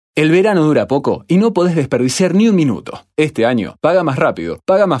El verano dura poco y no podés desperdiciar ni un minuto. Este año, paga más rápido,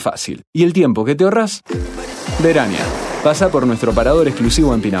 paga más fácil. ¿Y el tiempo que te ahorras? Verania. Pasa por nuestro parador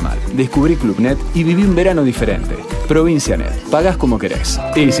exclusivo en Pinamar. Descubrí Clubnet y viví un verano diferente. Provincianet. Pagás como querés.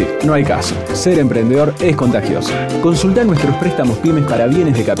 Y sí, no hay caso. Ser emprendedor es contagioso. Consultá nuestros préstamos pymes para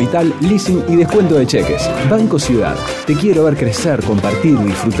bienes de capital, leasing y descuento de cheques. Banco Ciudad. Te quiero ver crecer, compartir,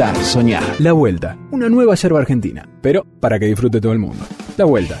 disfrutar, soñar. La Vuelta. Una nueva yerba argentina. Pero para que disfrute todo el mundo. La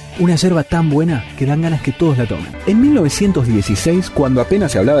Vuelta. Una yerba tan buena que dan ganas que todos la tomen. En 1916, cuando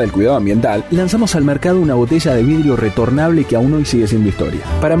apenas se hablaba del cuidado ambiental, lanzamos al mercado una botella de vidrio retornable que aún hoy sigue siendo historia.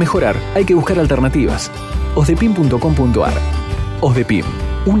 Para mejorar, hay que buscar alternativas. Osdepim.com.ar. Osdepim.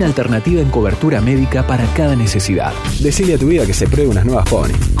 Una alternativa en cobertura médica para cada necesidad. Decile a tu vida que se pruebe unas nuevas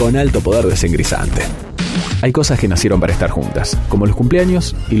Pony, con alto poder desengrisante. Hay cosas que nacieron para estar juntas, como los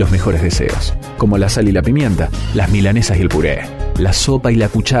cumpleaños y los mejores deseos, como la sal y la pimienta, las milanesas y el puré, la sopa y la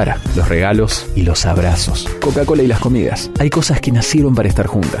cuchara, los regalos y los abrazos, Coca-Cola y las comidas. Hay cosas que nacieron para estar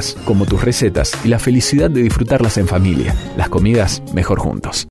juntas, como tus recetas y la felicidad de disfrutarlas en familia. Las comidas, mejor juntos.